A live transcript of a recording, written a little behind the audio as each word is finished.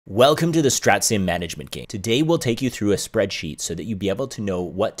Welcome to the Stratsim management game. Today we'll take you through a spreadsheet so that you'll be able to know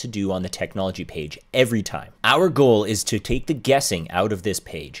what to do on the technology page every time. Our goal is to take the guessing out of this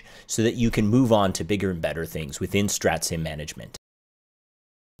page so that you can move on to bigger and better things within Stratsim management.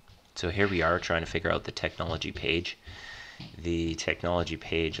 So here we are trying to figure out the technology page. The technology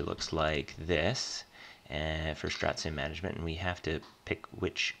page looks like this for Stratsim management, and we have to pick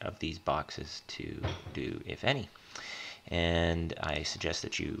which of these boxes to do, if any. And I suggest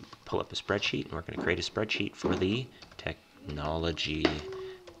that you pull up a spreadsheet, and we're going to create a spreadsheet for the technology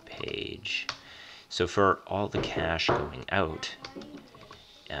page. So for all the cash going out,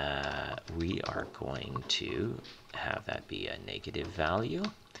 we are going to have that be a negative value,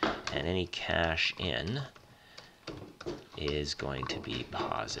 and any cash in is going to be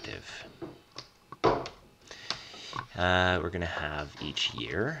positive. We're going to have each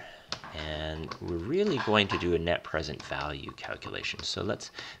year, and we're really going to do a net present value calculation. So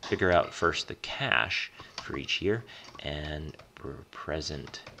let's figure out first the cash for each year and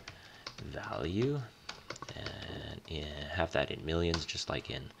present value, and have that in millions, just like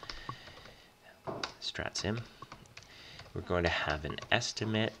in Stratsim. We're going to have an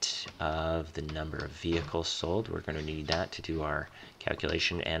estimate of the number of vehicles sold. We're going to need that to do our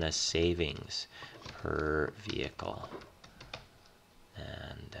calculation, and a savings per vehicle.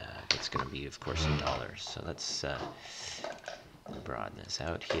 And it's going to be, of course, in dollars. So let's broaden this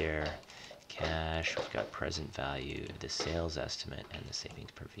out here. Cash, we've got present value, the sales estimate, and the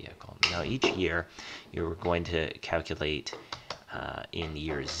savings per vehicle. Now, each year, you're going to calculate in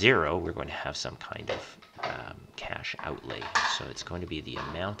year 0, we're going to have some kind of cash outlay. So it's going to be the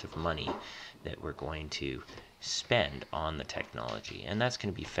amount of money that we're going to spend on the technology. And that's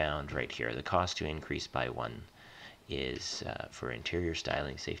going to be found right here. The cost to increase by 1 is for interior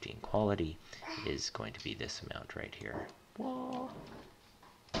styling, safety, and quality is going to be this amount right here. Whoa.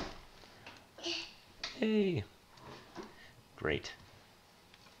 Hey. Great.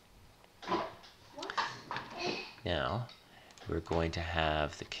 Now, we're going to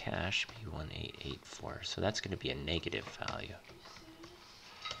have the cash be 1884. So that's going to be a negative value.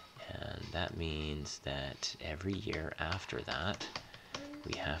 And that means that every year after that,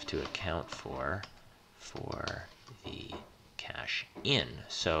 we have to account for the cash in.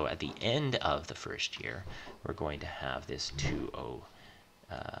 So at the end of the first year, we're going to have this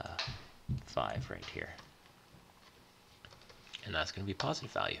 205 right here. And that's going to be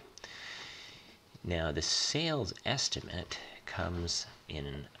positive value. Now, the sales estimate comes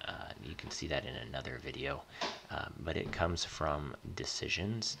in, you can see that in another video, but it comes from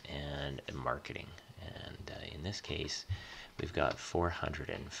decisions and marketing. And in this case, we've got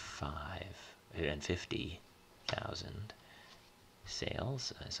 450,000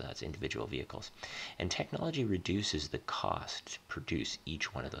 sales, so that's individual vehicles. And technology reduces the cost to produce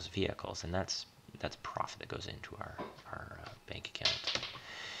each one of those vehicles, and that's profit that goes into our bank account.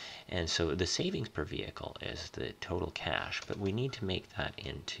 And so the savings per vehicle is the total cash, but we need to make that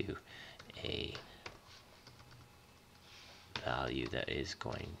into a value that is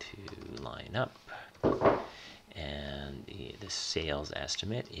going to line up. And the sales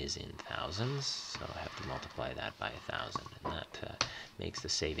estimate is in thousands, so I have to multiply that by 1,000, and that makes the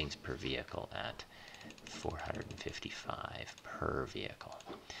savings per vehicle at 455 per vehicle.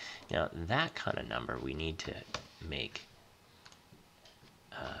 Now, that kind of number we need to make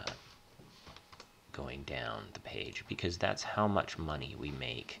going down the page, because that's how much money we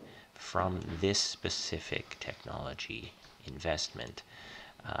make from this specific technology investment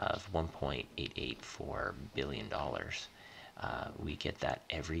of $1.884 billion. We get that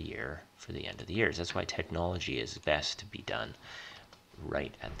every year for the end of the years. That's why technology is best to be done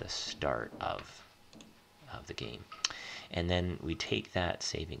right at the start of the game. And then we take that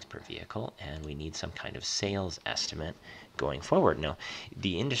savings per vehicle, and we need some kind of sales estimate going forward. Now,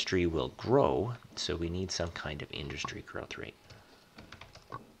 the industry will grow, so we need some kind of industry growth rate.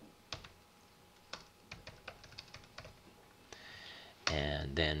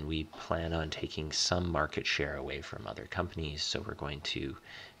 And then we plan on taking some market share away from other companies, so we're going to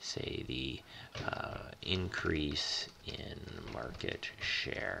say the increase in market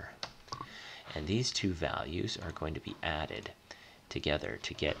share. And these two values are going to be added together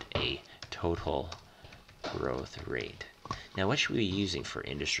to get a total growth rate. Now, what should we be using for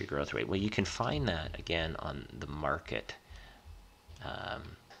industry growth rate? Well, you can find that again on the market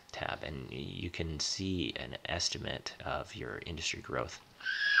tab, and you can see an estimate of your industry growth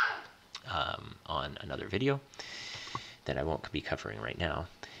on another video that I won't be covering right now.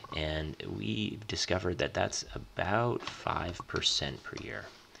 And we discovered that that's about 5% per year.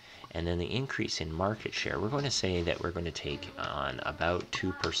 And then the increase in market share, we're going to say that we're going to take on about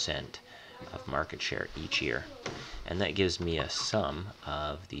 2% of market share each year. And that gives me a sum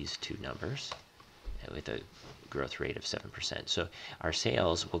of these two numbers with a growth rate of 7%. So our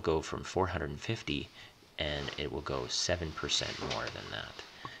sales will go from 450 and it will go 7% more than that.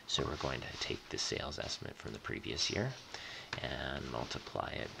 So we're going to take the sales estimate from the previous year and multiply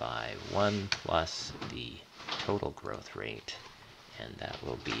it by 1 plus the total growth rate, and that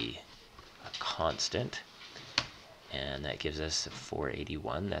will be a constant, and that gives us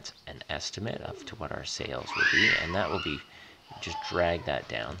 481. That's an estimate of to what our sales will be, and that will be, just drag that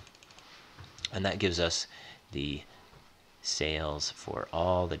down, and that gives us the sales for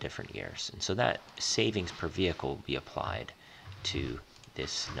all the different years. And so that savings per vehicle will be applied to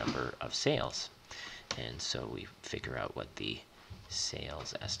this number of sales. And so we figure out what the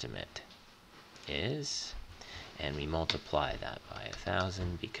sales estimate is, and we multiply that by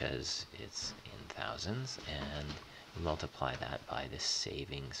 1,000 because it's in thousands, and we multiply that by the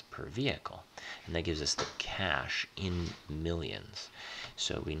savings per vehicle, and that gives us the cash in millions.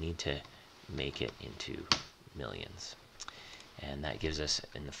 So we need to make it into millions, and that gives us,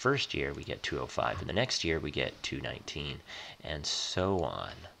 in the first year we get 205, and the next year we get 219, and so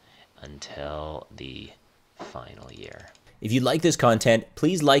on until the final year. If you like this content,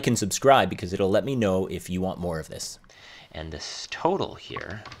 please like and subscribe because it'll let me know if you want more of this. And this total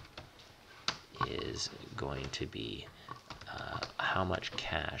here is going to be how much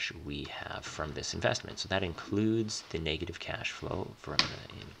cash we have from this investment. So that includes the negative cash flow from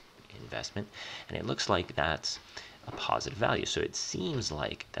the investment, and it looks like that's a positive value. So it seems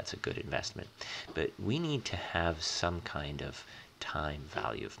like that's a good investment, but we need to have some kind of time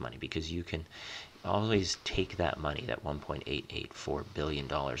value of money, because you can always take that money, that $1.884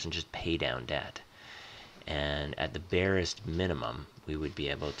 billion, and just pay down debt. And at the barest minimum, we would be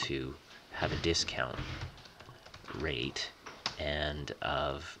able to have a discount rate and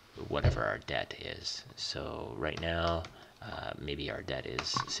of whatever our debt is. So right now, maybe our debt is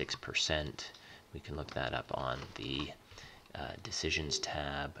 6%. We can look that up on the Decisions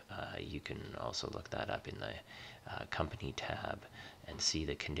tab. You can also look that up in the Company tab and see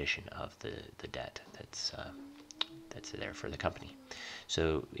the condition of the debt that's there for the company.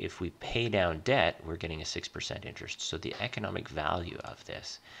 So if we pay down debt, we're getting a 6% interest. So the economic value of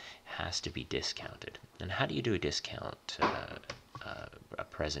this has to be discounted. And how do you do a discount, a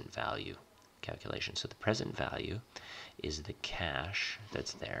present value calculation? So the present value is the cash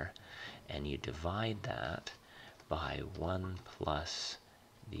that's there, and you divide that by 1 plus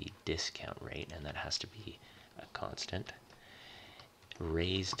the discount rate, and that has to be a constant,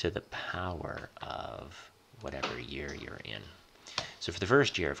 raised to the power of whatever year you're in. So for the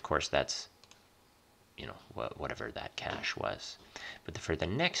first year, of course, that's, you know, whatever that cash was. But for the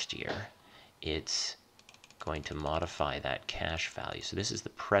next year, it's going to modify that cash value. So this is the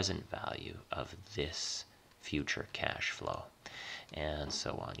present value of this future cash flow, and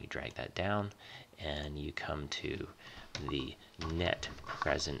so on. You drag that down, and you come to the net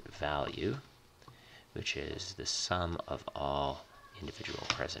present value, which is the sum of all individual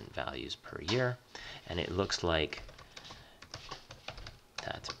present values per year, and it looks like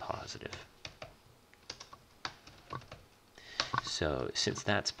that's positive. So since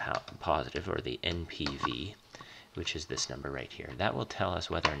that's positive, or the NPV, which is this number right here, that will tell us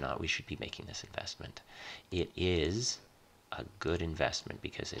whether or not we should be making this investment. It is a good investment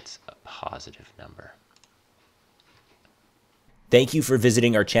because it's a positive number. Thank you for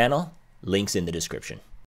visiting our channel. Links in the description.